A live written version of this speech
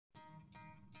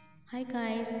Hi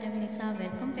guys, I'm Nisa.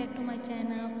 Welcome back to my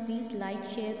channel. Please like,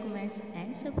 share, comments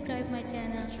and subscribe my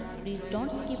channel. Please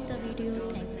don't skip the video.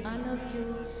 Thanks all of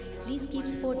you. Please keep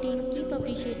supporting, keep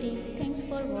appreciating. Thanks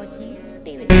for watching.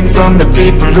 Stay with me. From the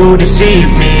people who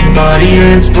deceive me, muddy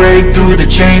ends break through the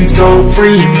chains, go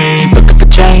free me. Looking for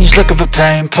change, looking for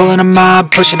pain, pulling a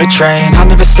mob, pushing a train. I'll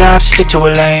never stop, stick to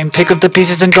a lane, pick up the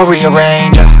pieces and go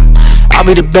rearrange. I'll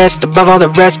be the best above all the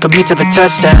rest, put me to the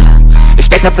test and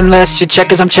expect nothing less, you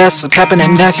check as I'm chess, what's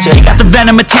happening next, yeah. He got the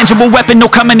venom, a tangible weapon, no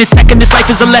coming in second. This life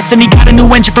is a lesson, he got a new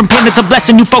engine from pain, it's a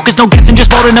blessing. New focus, no guessing,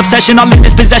 just bold and obsession. All in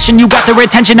his possession, you got their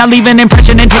attention. I'll leave an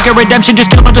impression and take a redemption.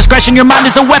 Just kill no discretion, your mind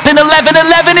is a weapon.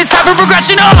 11-11, it's time for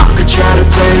progression, You could try to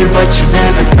play, but you're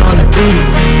never gonna beat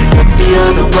me. Look the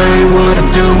other way, what I'm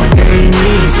doing ain't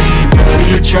easy. Buddy,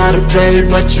 you try to play,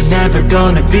 but you're never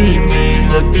gonna beat me.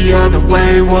 Look the other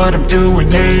way, what I'm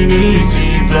doing ain't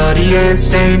easy. Bloody hands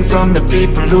stained from the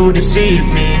people who deceive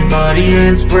me. Muddy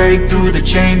hands break through the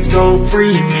chains, go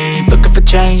free me. Looking for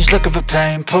change, looking for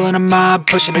pain, pulling a mob,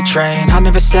 pushing a train. I'll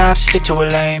never stop, stick to a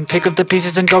lane, pick up the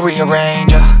pieces and go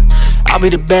rearrange. I'll be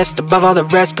the best above all the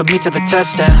rest, put me to the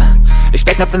test and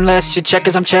expect nothing less, you check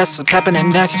as I'm chess, what's happening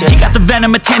next, yeah. He got the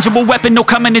venom, a tangible weapon, no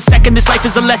coming in second. This life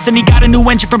is a lesson, he got a new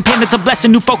engine from pain, it's a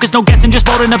blessing. New focus, no guessing, just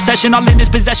bold and obsession. All in his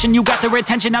possession, you got their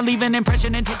attention. I'll leave an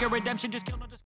impression and take a redemption. Just kill no